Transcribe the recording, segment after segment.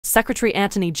Secretary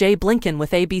Antony J. Blinken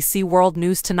with ABC World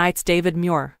News Tonight's David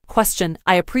Muir. Question: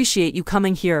 I appreciate you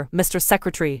coming here, Mr.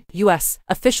 Secretary. U.S.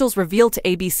 officials revealed to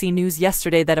ABC News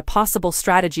yesterday that a possible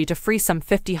strategy to free some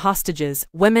 50 hostages,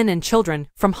 women and children,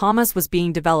 from Hamas was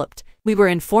being developed. We were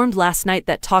informed last night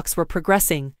that talks were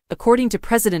progressing. According to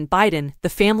President Biden, the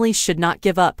families should not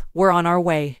give up. We're on our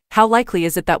way. How likely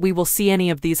is it that we will see any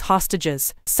of these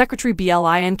hostages? Secretary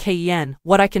Blinken: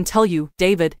 What I can tell you,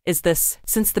 David, is this.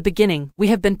 Since the beginning, we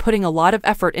have been putting a lot of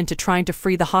effort into trying to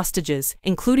free the hostages,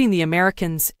 including the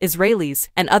Americans, Israelis,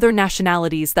 and other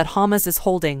nationalities that Hamas is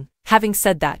holding. Having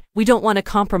said that, we don't want to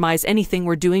compromise anything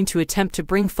we're doing to attempt to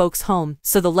bring folks home,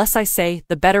 so the less I say,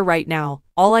 the better right now.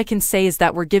 All I can say is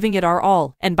that we're giving it our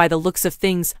all, and by the looks of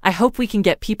things, I hope we can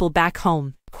get people back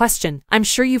home. Question: I'm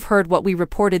sure you've heard what we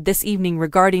reported this evening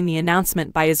regarding the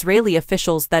announcement by Israeli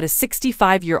officials that a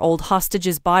 65-year-old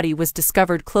hostage's body was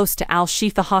discovered close to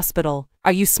Al-Shifa Hospital.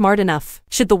 Are you smart enough?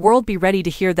 Should the world be ready to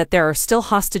hear that there are still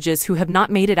hostages who have not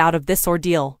made it out of this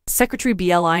ordeal? Secretary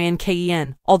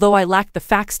Blinken: Although I lack the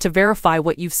facts to verify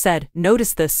what you've said,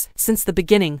 notice this: since the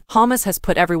beginning, Hamas has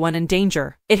put everyone in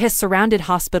danger. It has surrounded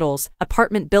hospitals,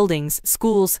 apartment buildings,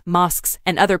 schools, mosques,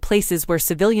 and other places where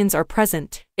civilians are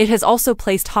present. It has also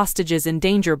placed hostages in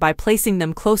danger by placing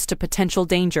them close to potential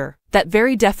danger. That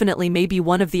very definitely may be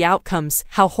one of the outcomes.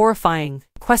 How horrifying.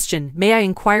 Question: May I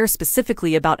inquire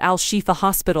specifically about Al-Shifa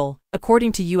Hospital?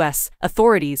 According to U.S.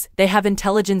 authorities, they have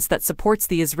intelligence that supports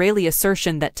the Israeli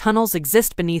assertion that tunnels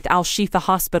exist beneath Al-Shifa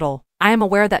Hospital. I am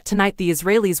aware that tonight the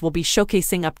Israelis will be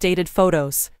showcasing updated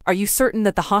photos. Are you certain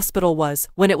that the hospital was,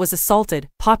 when it was assaulted,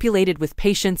 populated with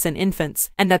patients and infants,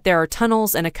 and that there are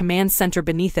tunnels and a command center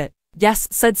beneath it? Yes,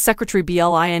 said Secretary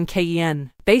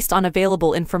Blinken. Based on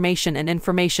available information and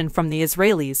information from the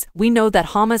Israelis, we know that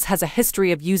Hamas has a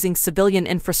history of using civilian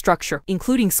infrastructure,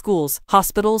 including schools,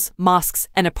 hospitals, mosques,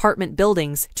 and apartment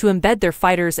buildings, to embed their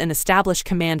fighters and establish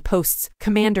command posts,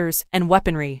 commanders, and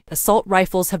weaponry. Assault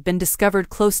rifles have been discovered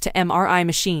close to MRI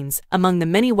machines, among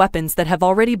the many weapons that have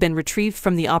already been retrieved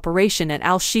from the operation at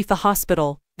Al-Shifa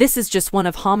Hospital. This is just one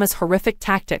of Hamas' horrific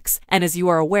tactics, and as you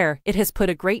are aware, it has put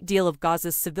a great deal of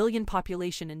Gaza's civilian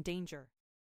population in danger.